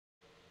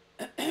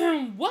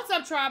What's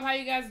up, tribe? How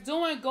you guys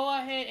doing? Go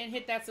ahead and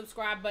hit that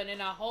subscribe button,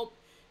 and I hope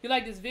you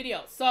like this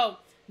video. So,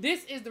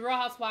 this is the Real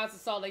Housewives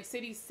of Salt Lake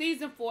City,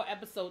 Season 4,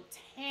 Episode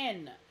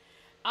 10.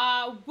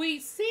 We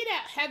see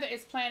that Heather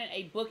is planning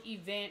a book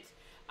event.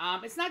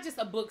 It's not just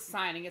a book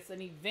signing, it's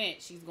an event.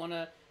 She's going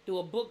to do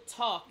a book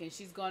talk, and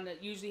she's going to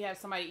usually have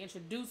somebody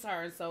introduce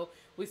her. And so,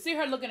 we see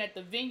her looking at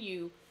the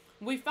venue.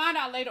 We find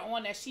out later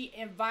on that she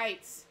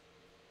invites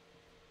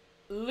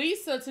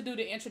Lisa to do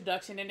the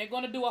introduction, and they're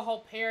going to do a whole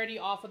parody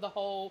off of the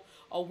whole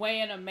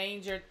away in a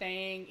manger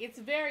thing. It's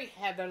very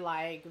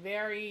Heather-like,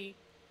 very...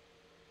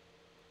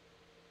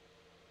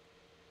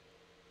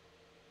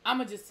 I'm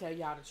going to just tell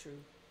y'all the truth.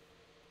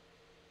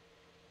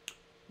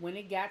 When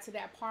it got to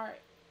that part,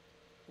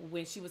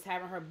 when she was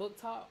having her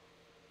book talk,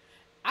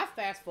 I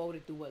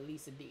fast-forwarded through what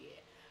Lisa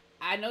did.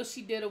 I know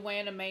she did Away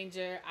in a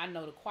Manger. I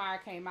know the choir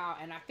came out,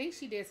 and I think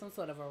she did some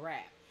sort of a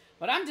rap.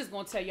 But I'm just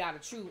going to tell y'all the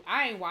truth.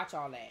 I ain't watch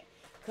all that,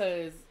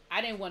 because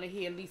I didn't want to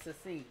hear Lisa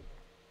sing.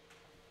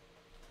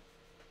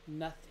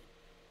 Nothing.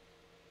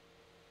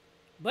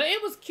 But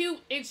it was cute.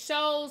 It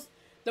shows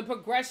the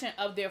progression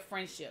of their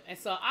friendship. And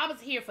so I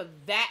was here for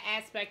that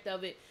aspect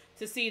of it,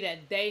 to see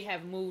that they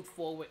have moved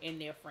forward in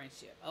their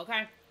friendship.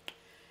 Okay?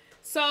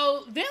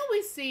 So then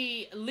we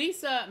see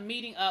Lisa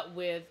meeting up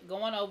with,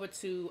 going over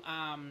to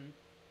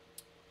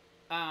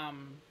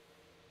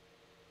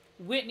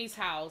Whitney's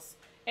house.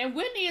 And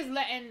Whitney is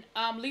letting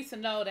Lisa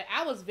know that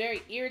I was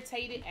very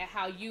irritated at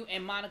how you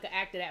and Monica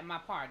acted at my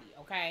party,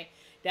 okay?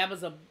 That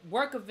was a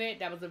work event.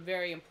 That was a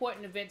very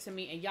important event to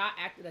me, and y'all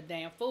acted a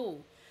damn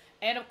fool.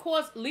 And, of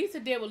course, Lisa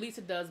did what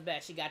Lisa does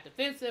best. She got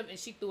defensive, and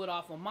she threw it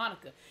off on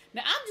Monica.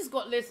 Now, I'm just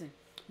going to, listen,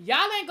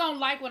 y'all ain't going to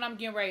like what I'm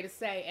getting ready to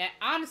say, and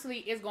honestly,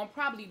 it's going to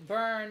probably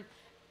burn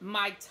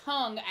my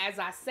tongue as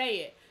I say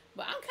it.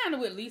 But I'm kind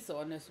of with Lisa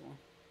on this one.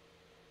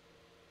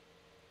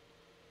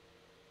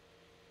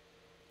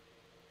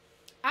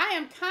 I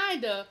am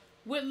kind of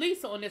with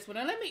Lisa on this one.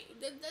 And let me,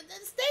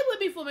 stay with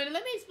me for a minute.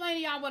 Let me explain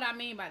to y'all what I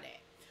mean by that.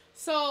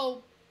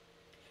 So,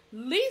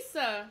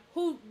 Lisa,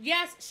 who,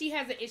 yes, she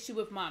has an issue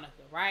with Monica,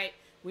 right?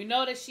 We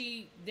know that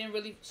she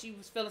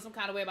was feeling some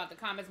kind of way about the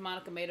comments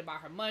Monica made about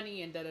her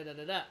money and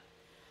da-da-da-da-da.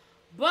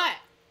 But,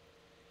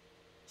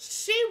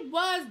 she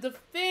was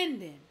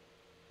defending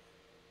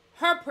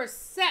her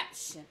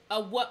perception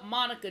of what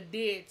Monica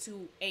did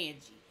to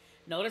Angie.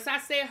 Notice I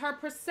said her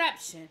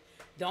perception.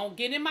 Don't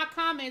get in my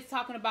comments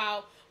talking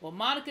about, well,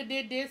 Monica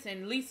did this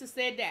and Lisa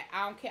said that.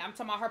 I don't care. I'm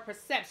talking about her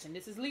perception.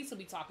 This is Lisa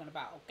we talking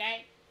about,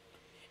 okay?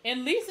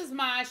 In Lisa's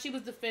mind, she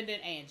was defending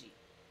Angie.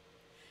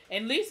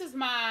 In Lisa's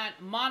mind,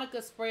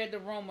 Monica spread the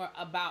rumor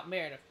about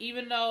Meredith.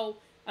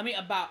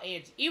 About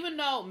Angie. Even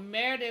though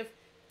Meredith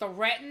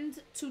threatened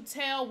to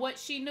tell what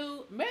she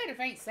knew, Meredith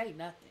ain't say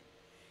nothing.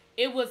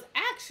 It was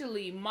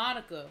actually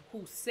Monica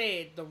who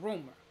said the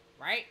rumor,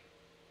 right?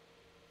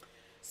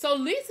 So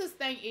Lisa's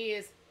thing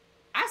is,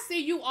 I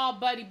see you all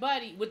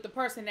buddy-buddy with the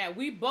person that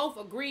we both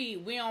agree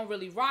we don't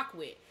really rock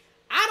with.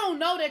 I don't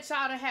know that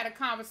y'all done had a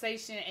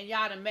conversation and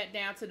y'all done met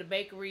down to the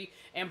bakery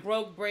and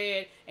broke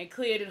bread and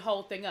cleared the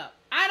whole thing up.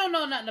 I don't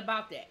know nothing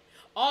about that.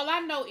 All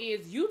I know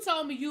is you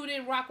told me you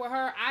didn't rock with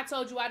her. I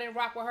told you I didn't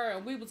rock with her,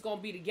 and we was going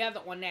to be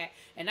together on that.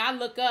 And I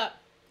look up,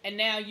 and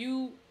now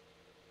you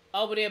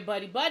over there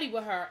buddy-buddy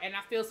with her, and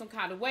I feel some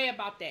kind of way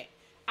about that.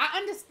 I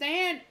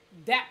understand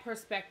that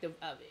perspective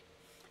of it.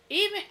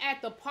 Even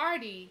at the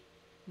party,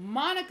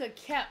 Monica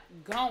kept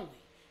going.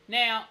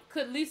 Now,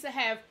 could Lisa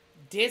have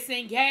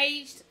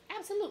disengaged?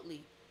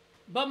 Absolutely.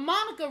 But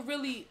Monica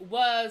really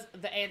was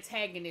the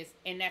antagonist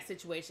in that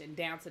situation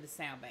down to the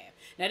sound bath.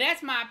 Now,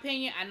 that's my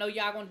opinion. I know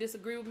y'all gonna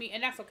disagree with me,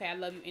 and that's okay. I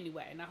love you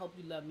anyway, and I hope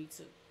you love me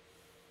too.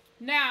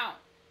 Now,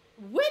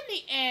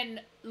 Whitney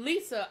and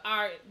Lisa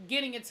are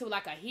getting into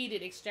like a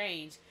heated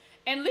exchange,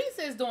 and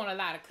Lisa is doing a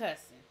lot of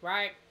cussing,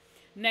 right?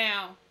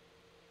 Now,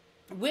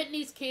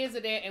 Whitney's kids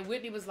are there, and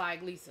Whitney was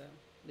like,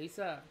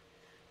 Lisa,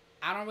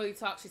 I don't really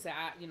talk. She said,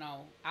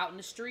 out in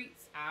the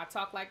streets, I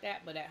talk like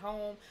that. But at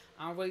home,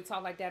 I don't really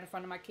talk like that in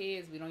front of my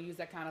kids. We don't use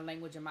that kind of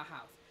language in my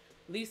house.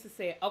 Lisa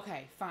said,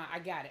 okay, fine. I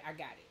got it.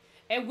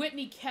 And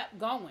Whitney kept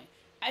going.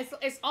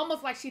 It's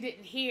almost like she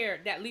didn't hear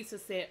that Lisa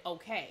said,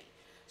 okay.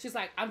 She's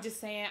like, I'm just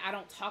saying, I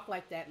don't talk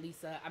like that,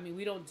 Lisa. I mean,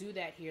 we don't do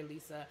that here,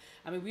 Lisa.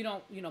 I mean, we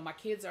don't, my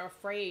kids are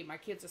afraid. My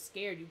kids are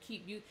scared.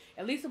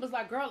 And Lisa was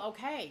like, girl,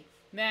 okay.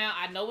 Now,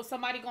 I know what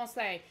somebody gonna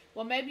say.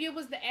 Well, maybe it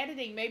was the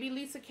editing. Maybe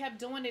Lisa kept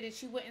doing it and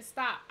she wouldn't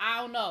stop. I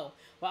don't know.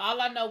 But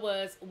all I know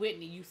was,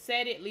 Whitney, you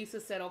said it. Lisa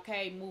said,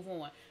 okay, move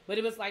on. But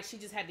it was like she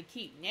just had to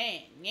keep,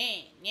 I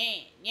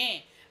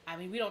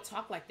mean, we don't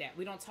talk like that.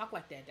 We don't talk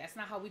like that. That's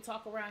not how we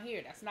talk around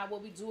here. That's not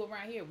what we do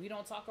around here. We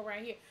don't talk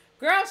around here.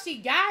 Girl, she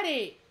got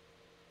it.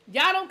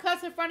 Y'all don't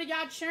cuss in front of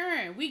y'all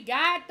children. We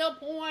got the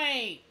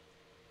point.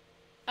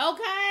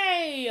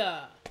 Okay.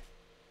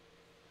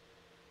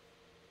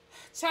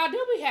 Child,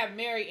 then we have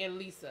Mary and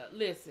Lisa.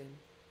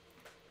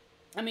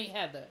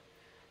 Heather.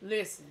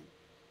 Listen.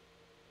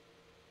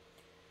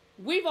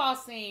 We've all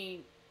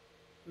seen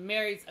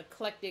Mary's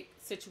eclectic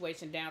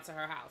situation down to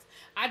her house.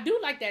 I do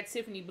like that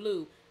Tiffany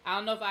blue. I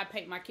don't know if I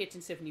paint my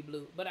kitchen Tiffany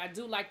blue, but I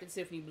do like the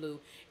Tiffany blue.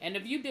 And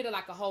if you did it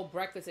like a whole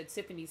breakfast at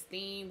Tiffany's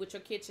theme with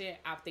your kitchen,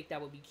 I think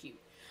that would be cute.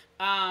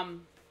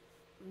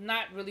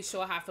 Not really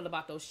sure how I feel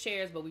about those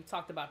chairs, but we've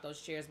talked about those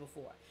chairs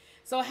before.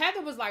 So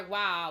Heather was like,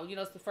 wow, you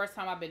know, it's the first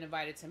time I've been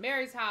invited to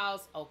Mary's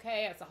house.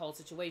 Okay, that's a whole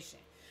situation.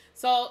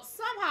 So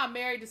somehow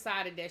Mary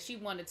decided that she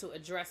wanted to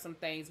address some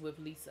things with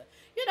Lisa.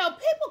 You know,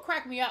 people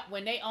crack me up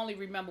when they only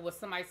remember what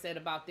somebody said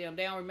about them.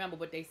 They don't remember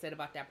what they said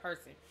about that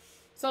person.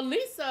 So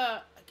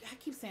Lisa, I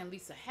keep saying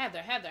Lisa,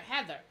 Heather.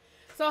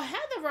 So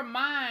Heather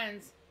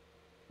reminds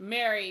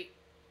Mary,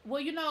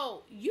 well, you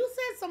know, you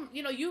said some,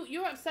 you know,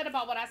 you're upset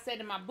about what I said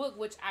in my book,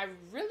 which I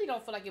really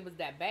don't feel like it was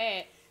that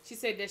bad. She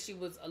said that she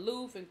was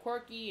aloof and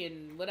quirky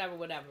and whatever.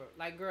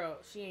 Like, girl,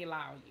 she ain't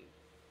lying on you.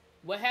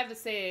 What Heather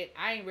said,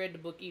 I ain't read the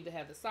book either,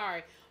 Heather,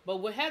 sorry. But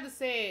what Heather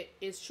said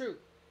is true.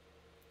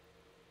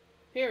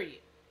 Period.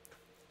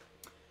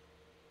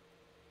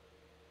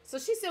 So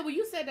she said, well,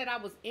 you said that I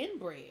was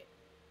inbred.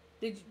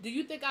 Do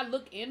you think I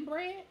look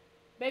inbred?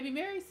 Baby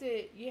Mary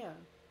said, yeah.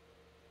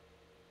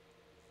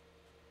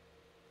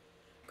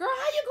 Girl,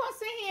 how you gonna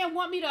sit here and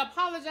want me to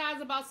apologize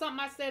about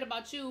something I said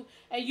about you,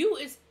 and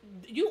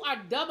you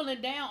are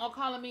doubling down on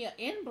calling me an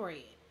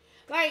inbred?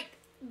 Like,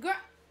 girl,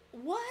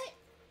 what?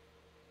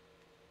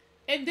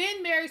 And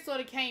then Mary sort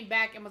of came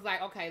back and was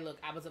like, okay, look,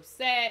 I was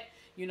upset.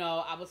 You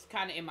know, I was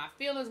kind of in my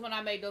feelings when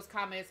I made those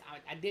comments.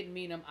 I didn't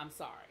mean them. I'm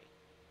sorry.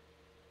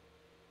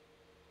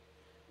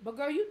 But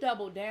girl, you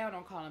doubled down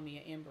on calling me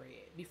an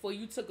inbred. Before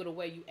you took it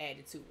away, you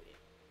added to it.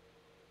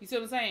 You see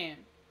what I'm saying?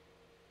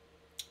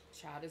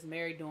 Child, it's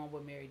Mary doing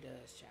what Mary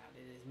does, child.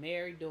 It is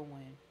Mary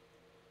doing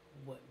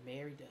what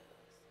Mary does.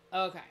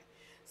 Okay.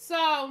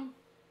 So,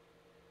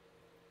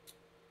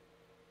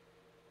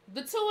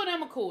 the two of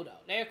them are cool, though.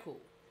 They're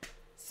cool.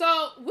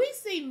 So, we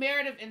see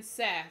Meredith and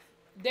Seth.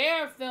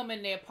 They're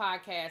filming their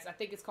podcast. I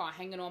think it's called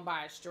Hanging On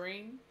By a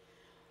String.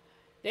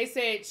 She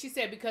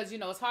said, because, you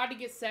know, it's hard to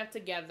get Seth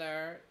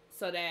together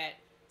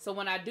so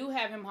when I do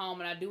have him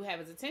home and I do have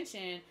his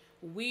attention,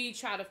 we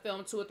try to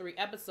film 2 or 3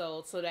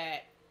 episodes so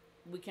that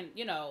we can,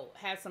 you know,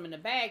 have some in the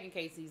bag in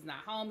case he's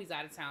not home, he's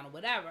out of town or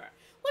whatever,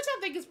 which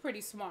I think is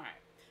pretty smart.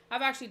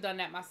 I've actually done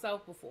that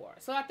myself before,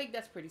 so I think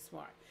that's pretty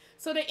smart.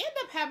 So they end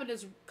up having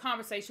this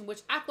conversation,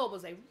 which I thought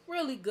was a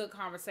really good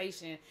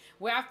conversation,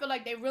 where I feel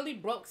like they really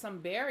broke some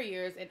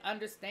barriers in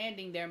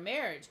understanding their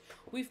marriage.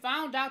 We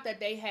found out that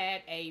they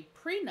had a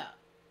prenup.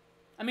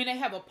 I mean, they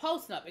have a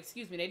post-nup,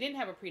 excuse me. They didn't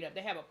have a prenup,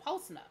 they have a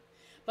post-nup.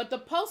 But the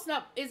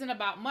post-nup isn't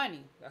about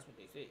money. That's what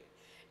they said.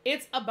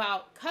 It's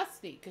about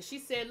custody. Because she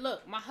said,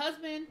 look, my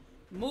husband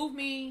moved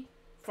me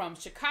from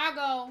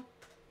Chicago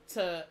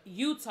to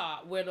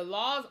Utah, where the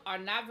laws are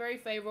not very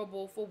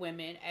favorable for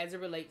women as it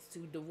relates to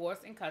divorce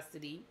and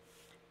custody.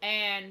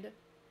 And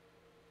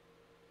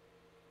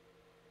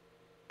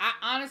I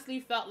honestly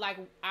felt like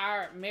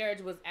our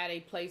marriage was at a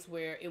place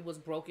where it was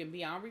broken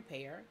beyond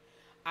repair.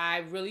 I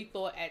really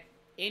thought at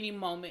any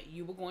moment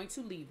you were going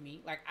to leave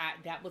me.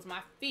 That was my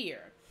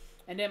fear.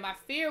 And then my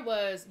fear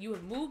was, you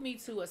have moved me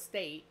to a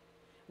state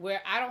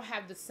where I don't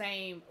have the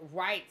same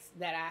rights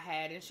that I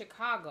had in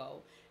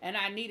Chicago, and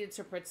I needed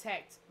to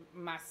protect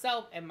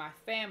myself and my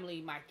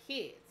family, my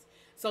kids.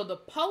 So the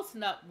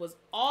post-nup was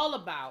all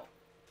about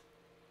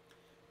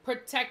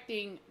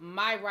protecting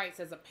my rights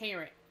as a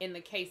parent in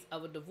the case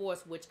of a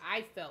divorce, which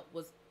I felt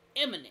was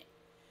imminent.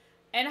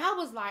 And I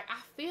was like,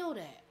 I feel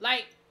that.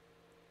 Like,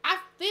 I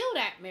feel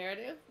that,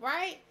 Meredith,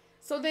 right?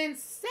 So then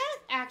Seth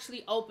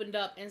actually opened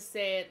up and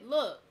said,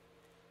 look,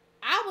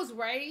 I was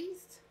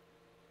raised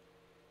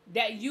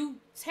that you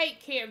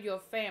take care of your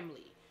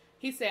family.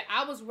 He said,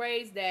 I was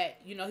raised that,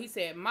 you know, he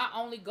said, my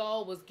only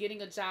goal was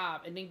getting a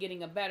job and then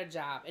getting a better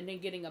job and then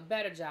getting a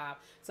better job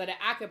so that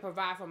I could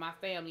provide for my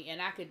family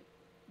and I could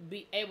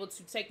be able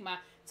to take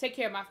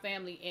care of my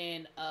family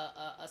in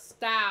a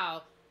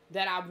style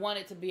that I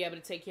wanted to be able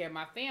to take care of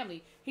my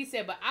family. He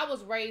said, but I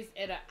was raised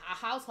in a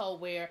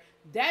household where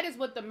that is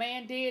what the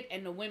man did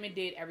and the women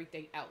did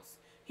everything else.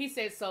 He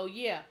said, so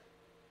yeah,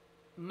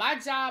 my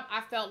job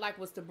I felt like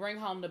was to bring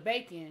home the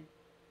bacon.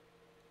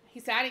 He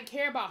said, I didn't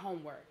care about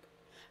homework.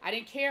 I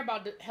didn't care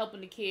about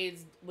helping the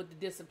kids with the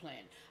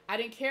discipline. I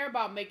didn't care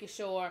about making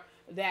sure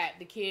that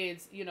the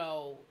kids, you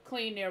know,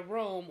 clean their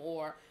room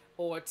or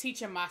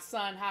teaching my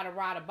son how to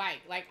ride a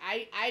bike. Like,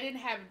 I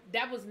didn't have,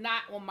 that was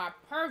not on my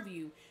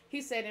purview.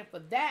 He said, and for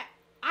that,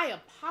 I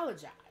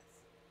apologize.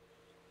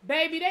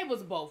 Baby, they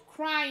was both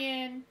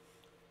crying.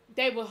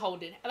 They were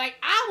holding, like,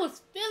 I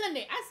was feeling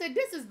it. I said,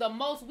 this is the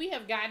most we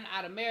have gotten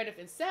out of Meredith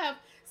and Seth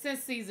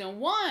since season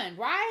 1,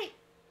 right?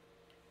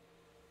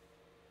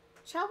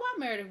 Child, why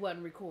Meredith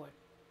wasn't recording?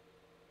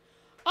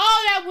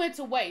 All that went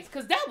to waste,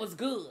 because that was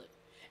good.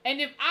 And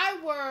if I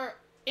were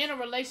in a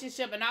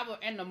relationship and I were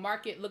in the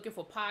market looking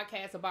for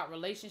podcasts about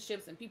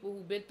relationships and people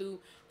who've been through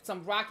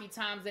some rocky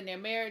times in their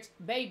marriage,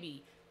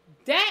 baby,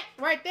 that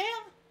right there,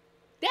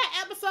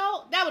 that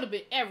episode, that would have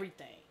been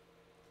everything.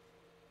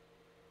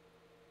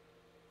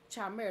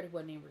 Child, Meredith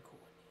wasn't even recording.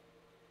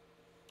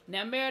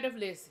 Now, Meredith,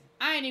 listen,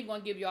 I ain't even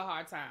going to give you a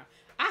hard time.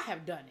 I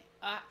have done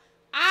it.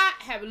 I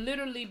have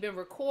literally been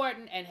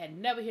recording and had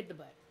never hit the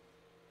button.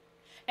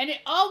 And it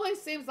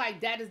always seems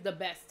like that is the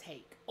best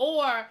take.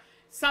 Or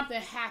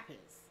something happens.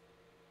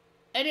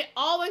 And it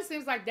always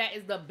seems like that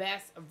is the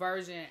best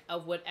version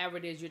of whatever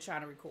it is you're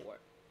trying to record.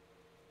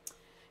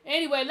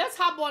 Anyway, let's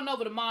hop on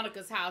over to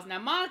Monica's house. Now,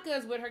 Monica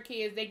is with her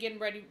kids. They're getting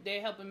ready.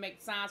 They're helping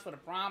make signs for the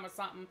prom or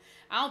something.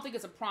 I don't think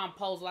it's a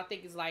promposal. I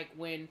think it's like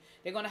when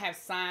they're going to have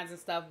signs and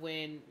stuff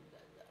when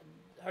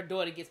her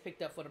daughter gets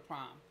picked up for the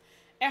prom.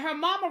 And her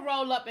mama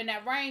roll up in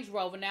that Range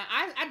Rover. Now,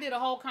 I did a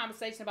whole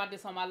conversation about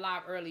this on my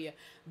live earlier.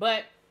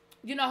 But,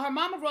 you know, her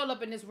mama roll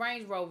up in this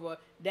Range Rover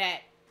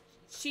that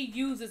she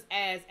uses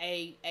as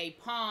a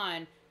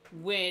pawn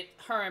with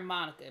her and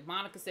Monica.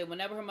 Monica said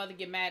whenever her mother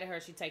get mad at her,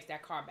 she takes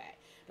that car back.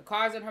 The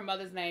car's in her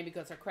mother's name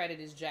because her credit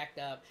is jacked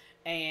up.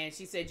 And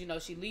she said, you know,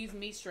 she leaves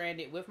me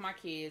stranded with my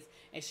kids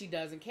and she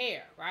doesn't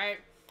care, right?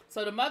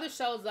 So the mother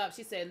shows up.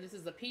 She said, this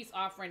is a peace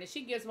offering. And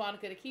she gives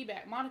Monica the key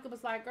back. Monica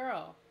was like,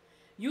 girl,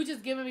 you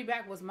just giving me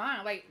back what's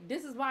mine. Like,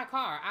 this is my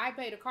car. I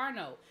paid a car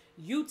note.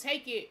 You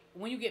take it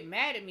when you get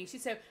mad at me. She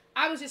said,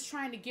 I was just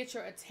trying to get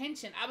your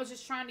attention. I was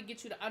just trying to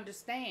get you to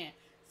understand.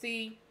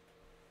 See,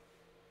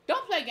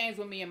 don't play games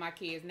with me and my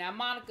kids. Now,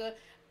 Monica,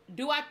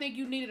 do I think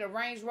you needed a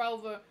Range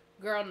Rover?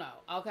 Girl, no.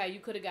 Okay, you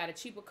could have got a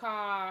cheaper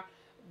car.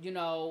 You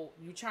know,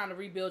 you're trying to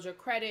rebuild your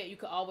credit. You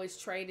could always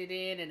trade it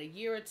in a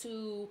year or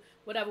two,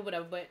 whatever.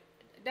 But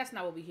that's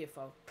not what we're here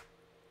for.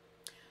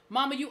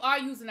 Mama, you are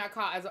using that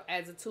car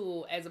as a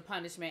tool, as a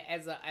punishment,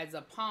 as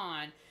a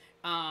pawn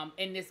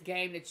in this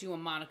game that you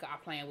and Monica are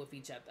playing with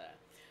each other.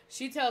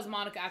 She tells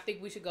Monica, I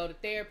think we should go to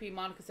therapy.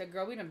 Monica said,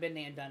 girl, we done been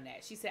there and done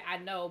that. She said, I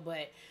know,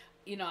 but,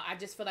 you know, I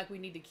just feel like we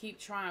need to keep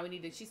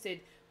trying. She said,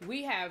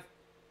 we have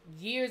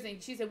years,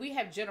 and she said, we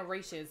have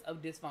generations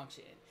of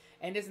dysfunction.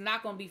 And it's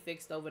not going to be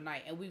fixed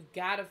overnight. And we've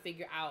got to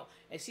figure out.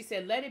 And she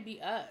said, let it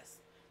be us.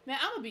 Man,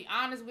 I'm going to be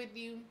honest with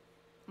you.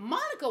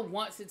 Monica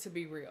wants it to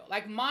be real.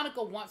 Like,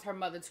 Monica wants her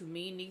mother to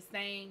mean these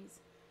things.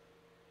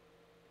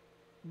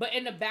 But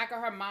in the back of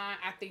her mind,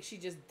 I think she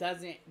just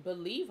doesn't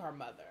believe her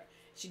mother.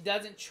 She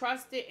doesn't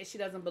trust it, and she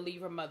doesn't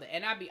believe her mother.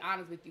 And I'll be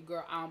honest with you,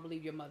 girl, I don't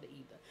believe your mother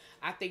either.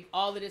 I think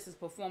all of this is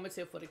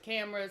performative for the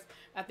cameras.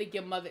 I think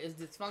your mother is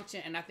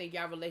dysfunction, and I think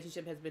your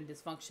relationship has been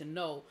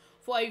dysfunctional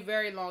for a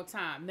very long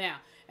time. Now,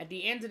 at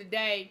the end of the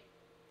day,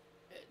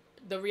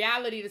 the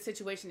reality of the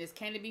situation is,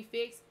 can it be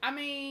fixed? I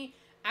mean,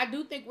 I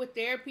do think with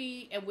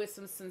therapy and with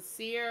some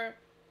sincere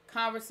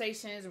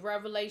conversations,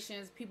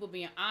 revelations, people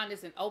being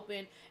honest and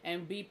open,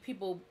 and be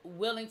people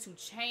willing to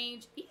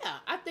change, yeah,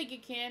 I think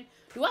it can.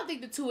 Do I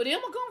think the two of them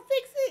are going to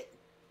fix it?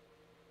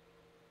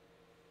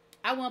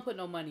 I wouldn't put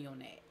no money on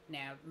that.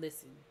 Now,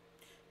 listen,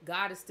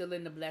 God is still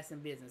in the blessing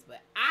business,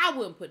 but I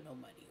wouldn't put no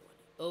money on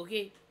it,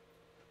 okay?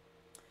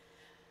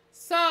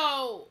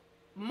 So,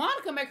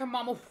 Monica make her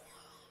mama walk.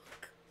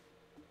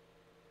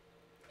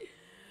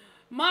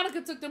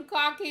 Monica took them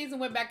car keys and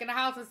went back in the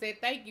house and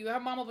said, thank you. Her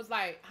mama was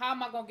like, how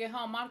am I going to get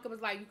home? Monica was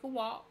like, you can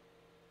walk.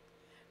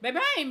 Baby,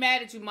 I ain't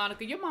mad at you,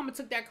 Monica. Your mama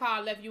took that car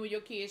and left you and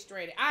your kids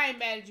stranded. I ain't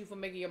mad at you for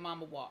making your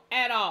mama walk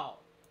at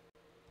all.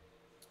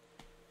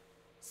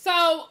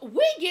 So,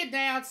 we get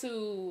down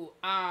to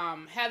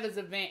Heather's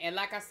event. And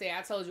like I said,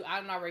 I told you, I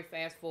done already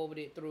fast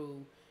forwarded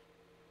through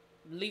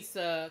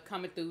Lisa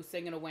coming through,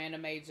 singing away in the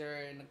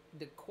major and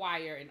the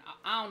choir. And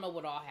I don't know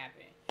what all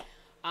happened.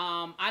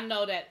 I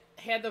know that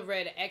Heather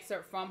read an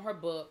excerpt from her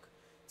book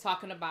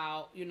talking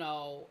about, leaving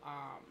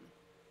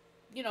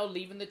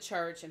the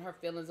church and her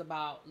feelings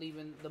about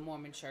leaving the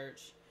Mormon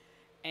church.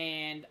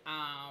 And,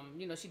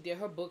 she did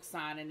her book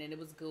signing and it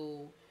was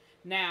cool.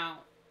 Now,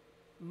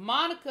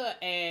 Monica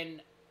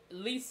and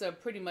Lisa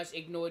pretty much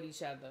ignored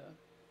each other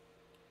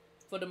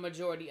for the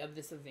majority of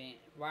this event,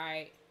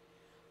 right?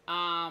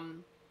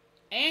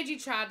 Angie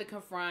tried to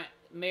confront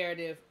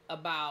Meredith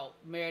about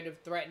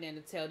Meredith threatening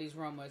to tell these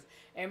rumors.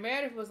 And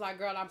Meredith was like,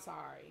 girl, I'm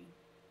sorry.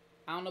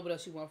 I don't know what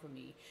else you want from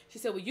me. She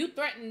said, well, you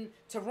threatened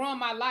to ruin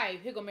my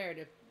life. Here go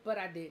Meredith. But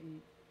I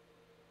didn't.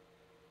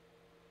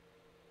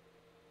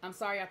 I'm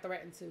sorry I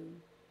threatened to.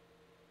 And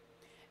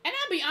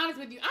I'll be honest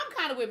with you, I'm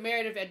kind of with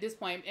Meredith at this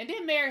point. And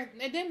then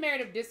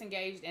Meredith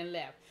disengaged and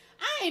left.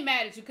 I ain't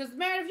mad at you because,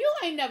 Meredith, you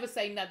ain't never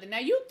say nothing. Now,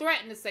 you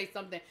threatened to say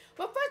something.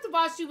 But first of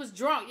all, she was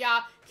drunk,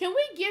 y'all. Can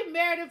we give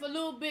Meredith a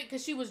little bit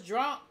because she was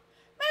drunk?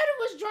 Meredith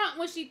was drunk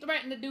when she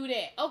threatened to do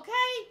that,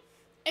 okay?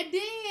 And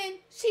then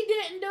she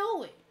didn't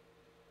do it,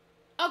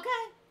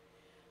 okay?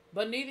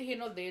 But neither here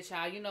nor there,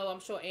 child. I'm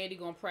sure Andy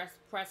going to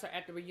press her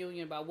at the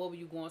reunion about what were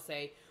you going to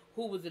say,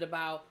 who was it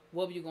about,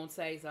 what were you going to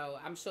say. So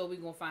I'm sure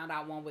we're going to find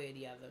out one way or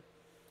the other.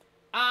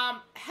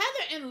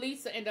 Heather and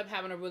Lisa end up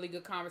having a really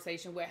good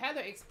conversation where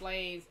Heather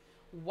explains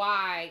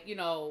why,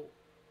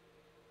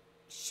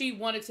 she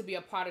wanted to be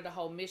a part of the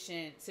whole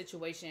mission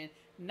situation,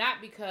 not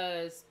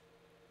because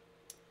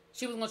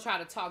she was going to try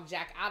to talk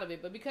Jack out of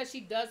it, but because she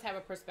does have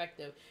a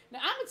perspective. Now,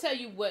 I'm going to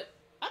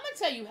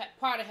tell you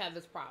part of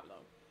Heather's problem.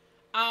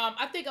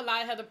 I think a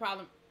lot of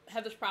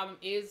Heather's problem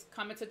is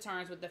coming to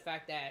terms with the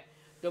fact that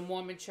the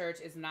Mormon church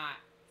is not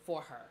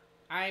for her.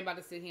 I ain't about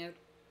to sit here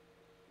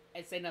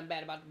and say nothing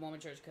bad about the Mormon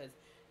church because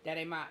That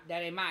ain't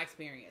my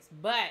experience.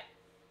 But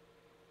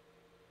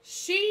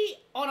she,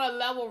 on a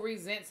level,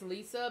 resents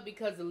Lisa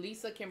because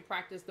Lisa can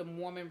practice the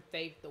Mormon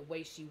faith the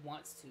way she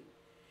wants to.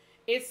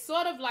 It's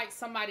sort of like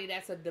somebody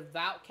that's a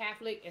devout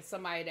Catholic and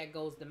somebody that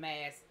goes to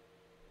mass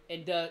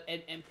and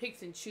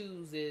picks and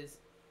chooses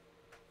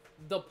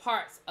the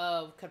parts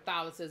of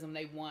Catholicism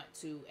they want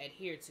to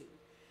adhere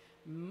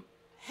to.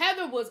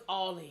 Heather was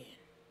all in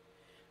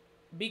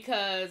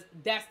because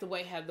that's the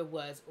way Heather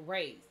was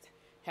raised.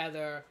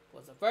 Heather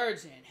was a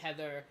virgin.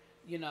 Heather,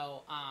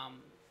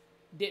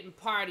 didn't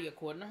party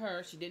according to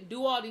her. She didn't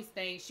do all these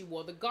things. She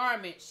wore the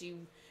garment. She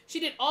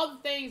did all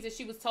the things that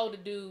she was told to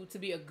do to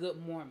be a good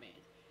Mormon.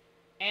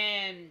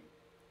 And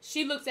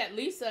she looks at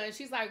Lisa and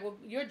she's like, well,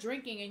 you're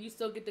drinking and you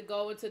still get to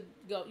go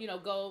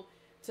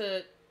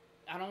to,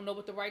 I don't know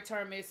what the right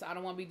term is, so I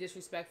don't want to be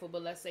disrespectful,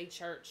 but let's say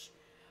church.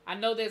 I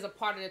know there's a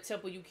part of the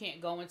temple you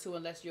can't go into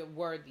unless you're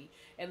worthy.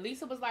 And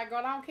Lisa was like,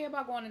 girl, I don't care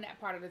about going in that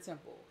part of the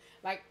temple.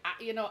 Like,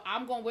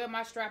 I'm going to wear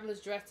my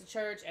strapless dress to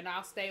church and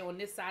I'll stay on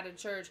this side of the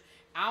church.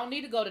 I don't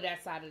need to go to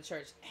that side of the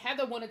church.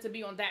 Heather wanted to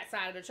be on that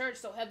side of the church,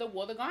 so Heather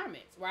wore the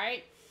garments,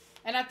 right?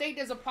 And I think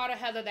there's a part of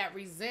Heather that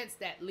resents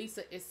that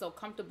Lisa is so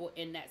comfortable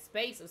in that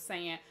space of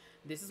saying,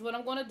 this is what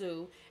I'm going to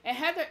do. And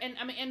Heather,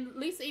 and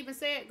Lisa even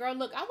said, girl,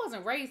 look, I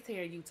wasn't raised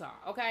here in Utah,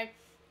 okay?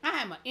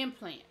 I am an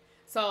implant.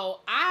 So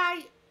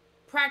I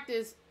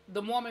practice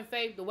the Mormon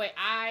faith the way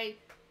I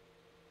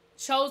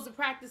chose to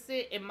practice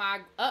it in my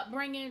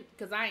upbringing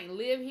because I ain't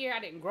live here. I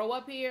didn't grow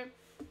up here.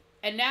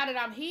 And now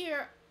that I'm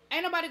here,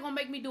 ain't nobody going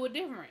to make me do it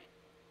different.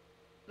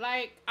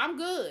 Like, I'm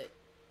good.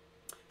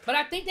 But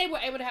I think they were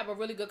able to have a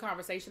really good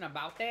conversation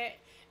about that.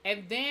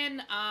 And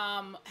then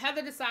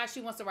Heather decides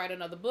she wants to write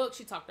another book.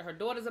 She talked to her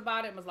daughters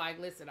about it and was like,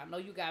 listen, I know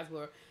you guys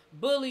were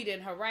bullied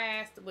and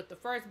harassed with the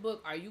first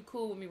book. Are you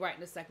cool with me writing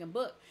the second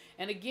book?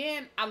 And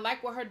again, I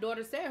like what her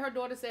daughter said. Her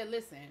daughter said,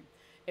 listen,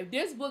 if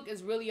this book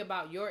is really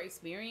about your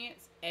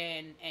experience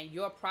and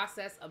your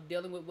process of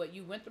dealing with what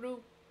you went through,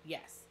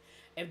 yes.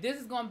 If this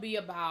is going to be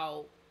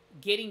about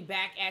getting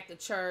back at the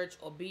church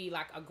or be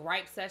like a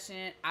gripe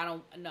session,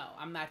 I'm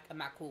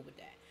not cool with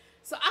that.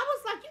 So I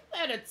was like, you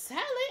better tell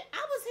it. I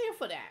was here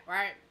for that,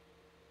 right?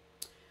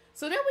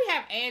 So then we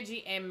have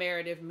Angie and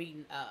Meredith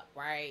meeting up,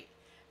 right?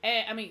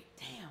 And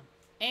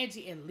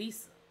Angie and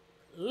Lisa,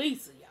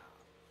 y'all.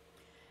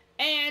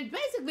 And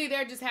basically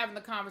they're just having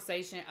the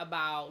conversation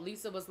about,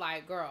 Lisa was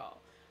like, girl,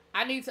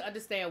 I need to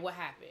understand what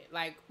happened.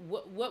 Like,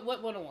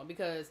 what went on?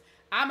 Because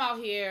I'm out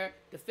here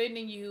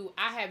defending you.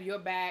 I have your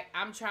back.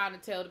 I'm trying to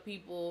tell the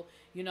people,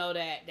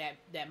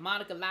 that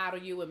Monica lied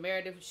on you and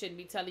Meredith shouldn't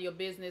be telling your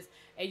business.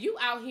 And you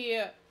out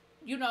here,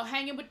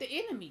 hanging with the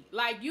enemy.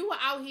 Like, you were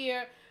out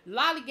here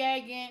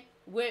lollygagging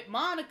with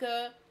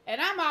Monica,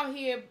 and I'm out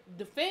here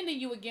defending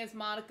you against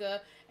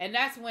Monica. And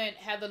that's when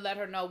Heather let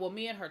her know, well,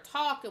 me and her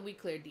talked and we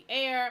cleared the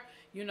air,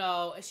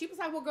 And she was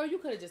like, well, girl, you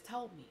could have just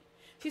told me.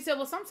 She said,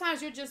 well,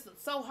 sometimes you're just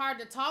so hard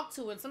to talk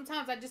to, and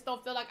sometimes I just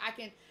don't feel like I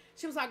can.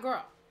 She was like,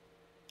 girl,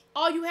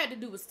 all you had to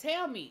do was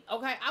tell me,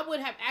 okay? I would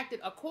have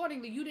acted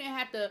accordingly. You didn't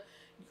have to.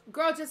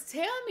 Girl, just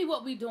tell me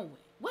what we doing.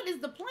 What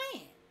is the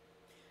plan?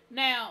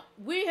 Now,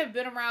 we have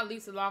been around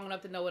Lisa long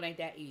enough to know it ain't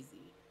that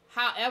easy.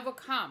 However,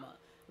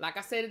 like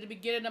I said at the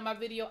beginning of my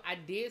video, I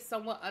did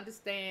somewhat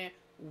understand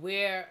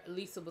where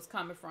Lisa was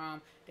coming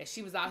from, that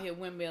she was out here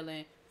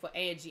windmilling for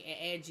Angie, and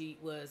Angie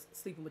was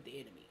sleeping with the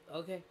enemy,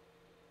 okay?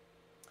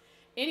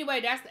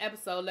 Anyway, that's the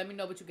episode. Let me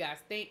know what you guys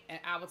think, and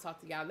I will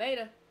talk to y'all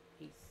later.